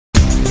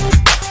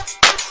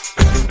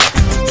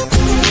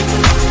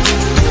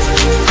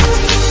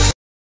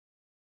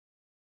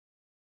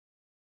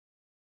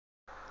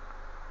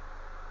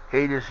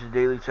Hey, this is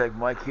Daily Tech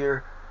Mike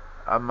here.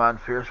 I'm on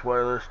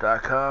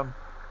FierceWireless.com.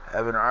 I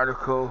have an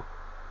article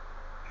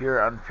here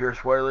on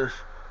Fierce Wireless.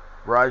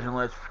 Verizon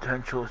lets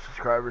potential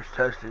subscribers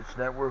test its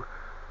network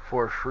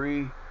for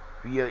free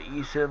via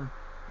eSim.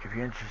 If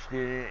you're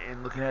interested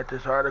in looking at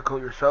this article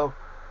yourself,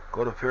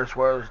 go to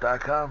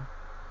FierceWireless.com.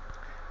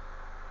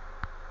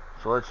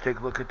 So let's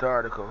take a look at the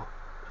article.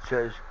 It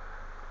says,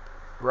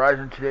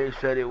 Verizon today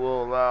said it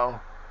will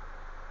allow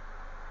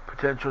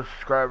potential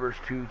subscribers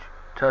to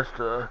test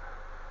the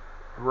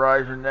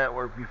Verizon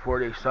network before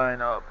they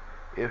sign up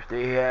if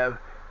they have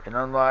an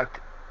unlocked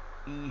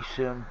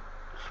eSIM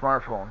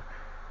smartphone.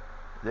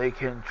 They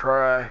can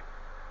trial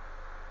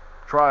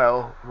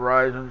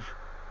Verizon's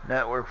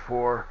network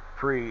for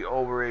free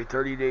over a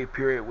 30-day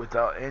period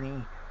without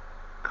any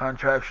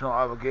contractual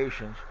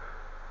obligations.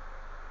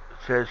 It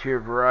says here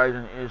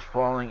Verizon is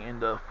following in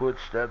the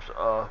footsteps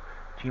of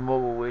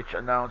T-Mobile, which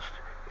announced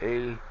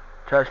a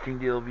testing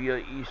deal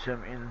via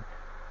eSIM in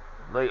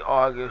late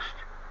August,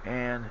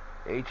 and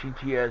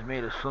AT&T has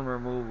made a similar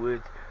move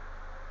with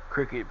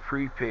Cricket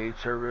prepaid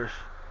service.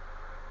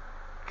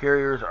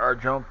 Carriers are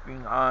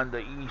jumping on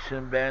the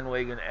eSIM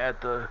bandwagon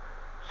at the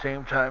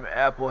same time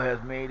Apple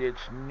has made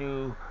its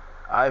new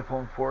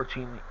iPhone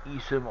 14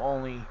 eSIM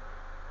only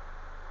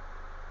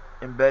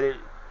embedded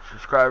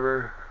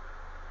subscriber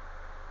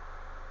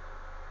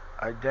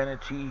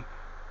identity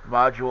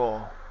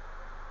module.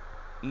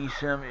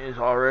 eSIM is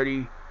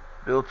already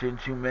built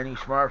into many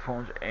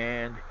smartphones,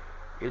 and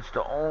it's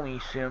the only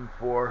SIM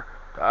for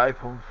the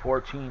iPhone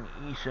 14.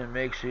 eSIM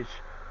makes its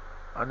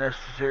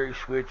unnecessary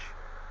switch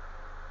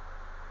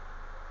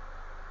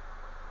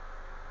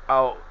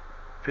out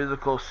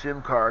physical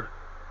SIM card.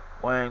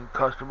 When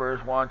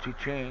customers want to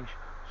change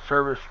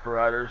service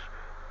providers,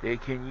 they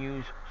can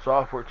use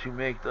software to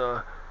make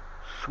the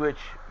switch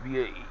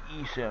via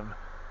eSIM.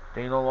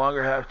 They no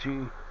longer have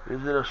to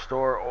visit a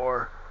store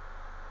or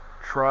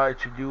try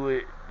to do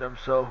it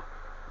themselves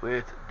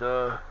with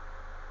the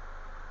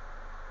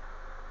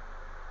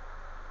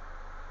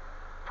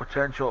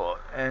potential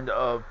end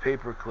of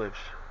paper clips.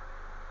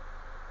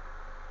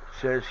 It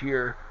says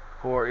here,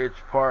 for its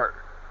part,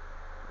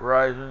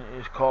 Verizon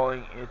is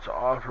calling its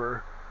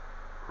offer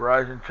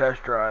Verizon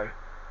Test Drive.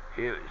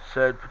 It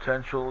said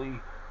potentially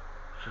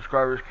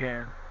subscribers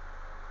can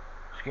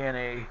scan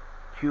a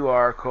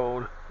QR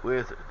code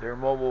with their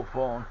mobile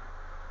phone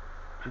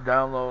to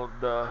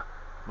download the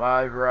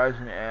My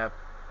Verizon app.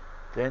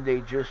 Then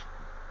they just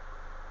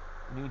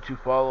need to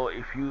follow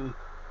a few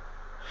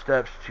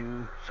steps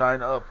to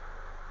sign up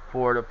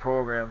for the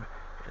program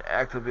and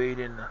activate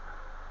an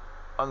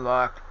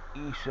unlocked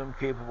eSIM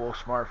capable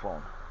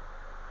smartphone.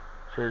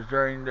 It says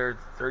during their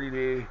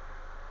 30-day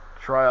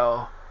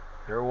trial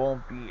there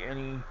won't be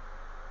any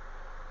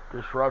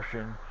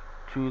disruption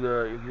to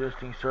the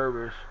existing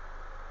service,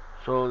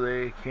 so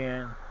they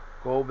can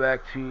go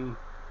back to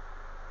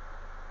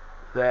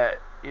that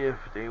if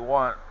they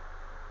want.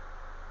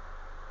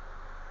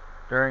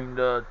 During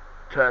the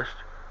test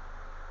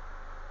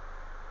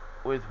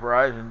with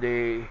Verizon,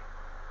 they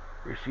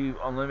receive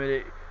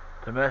unlimited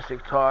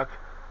domestic talk,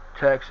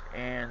 text,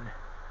 and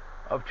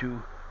up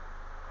to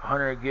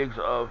 100 gigs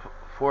of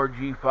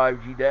 4G,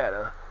 5G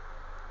data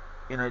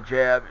in a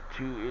jab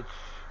to its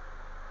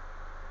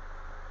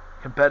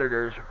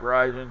competitors.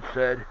 Verizon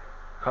said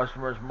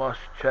customers must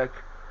check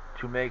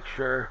to make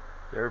sure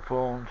their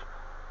phones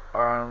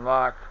are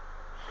unlocked,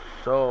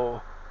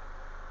 so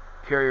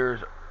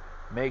carriers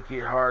make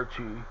it hard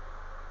to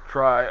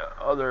try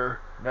other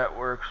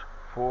networks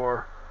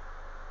for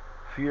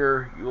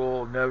fear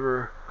you'll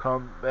never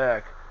come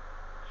back,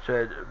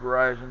 said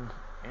Verizon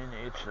in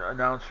its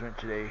announcement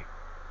today.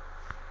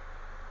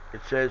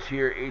 It says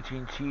here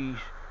AT&T's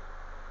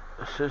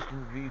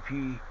Assistant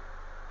VP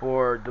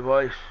for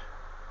Device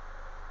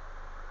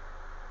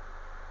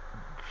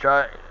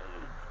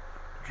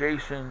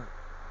Jason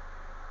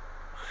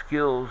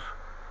Skills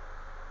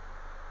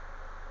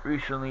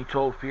recently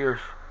told Fierce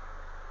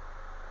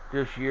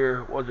this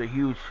year was a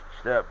huge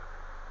step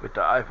with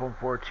the iPhone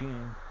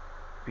 14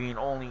 being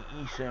only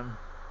eSIM.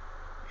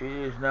 It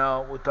is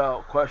now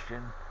without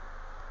question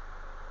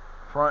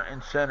front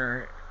and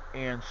center,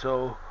 and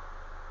so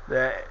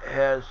that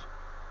has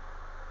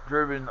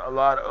driven a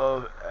lot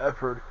of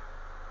effort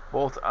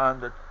both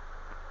on the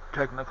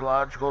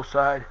technological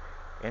side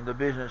and the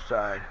business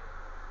side.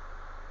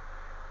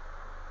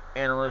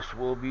 Analysts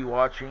will be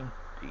watching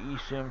the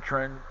eSIM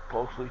trend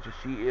closely to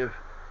see if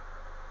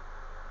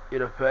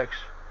it affects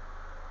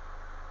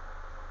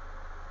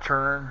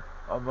churn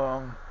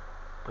among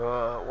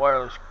the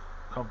wireless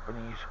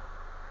companies.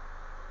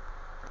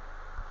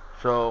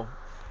 So,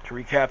 to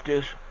recap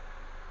this,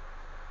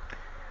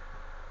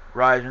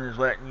 Verizon is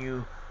letting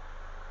you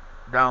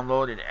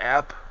download an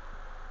app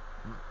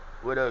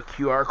with a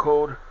QR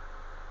code.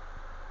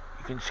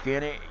 You can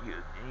scan it,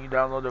 you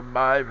download the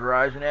My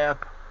Verizon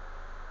app,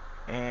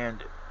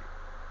 and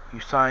you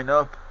sign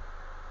up.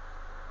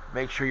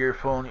 Make sure your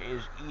phone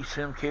is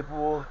eSIM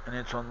capable and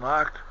it's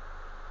unlocked,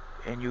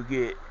 and you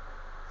get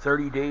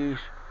 30 days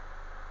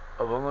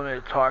of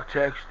unlimited talk,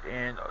 text,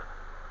 and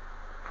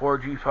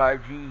 4G,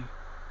 5G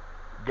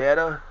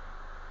data.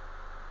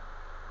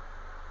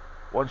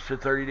 Once the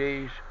 30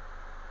 days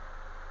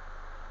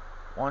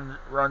one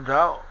runs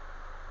out,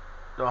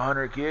 the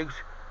 100 gigs,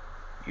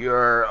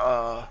 your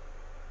I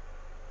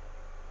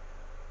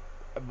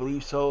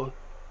believe so.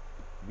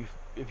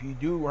 If you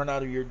do run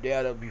out of your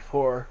data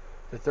before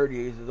the 30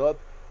 days is up,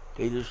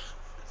 they just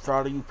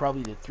throttle you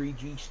probably to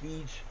 3G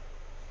speeds.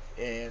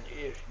 And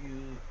if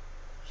you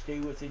stay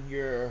within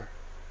your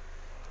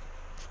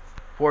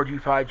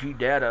 4G, 5G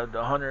data, the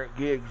 100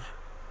 gigs,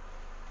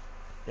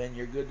 then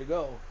you're good to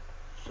go.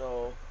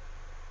 So,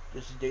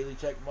 this is Daily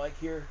Tech Mike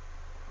here.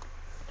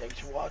 Thanks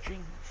for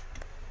watching.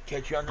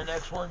 Catch you on the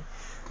next one.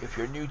 If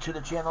you're new to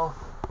the channel,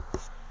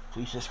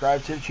 please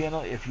subscribe to the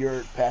channel. If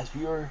you're a past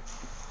viewer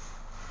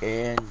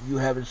and you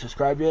haven't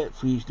subscribed yet,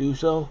 please do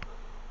so.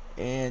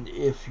 And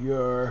if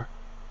you're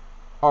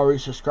already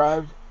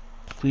subscribed,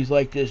 please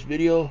like this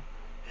video.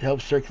 It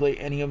helps circulate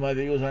any of my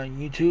videos on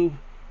YouTube.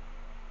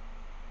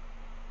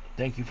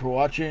 Thank you for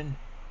watching.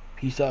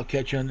 Peace out.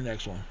 Catch you on the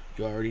next one.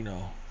 You already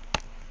know.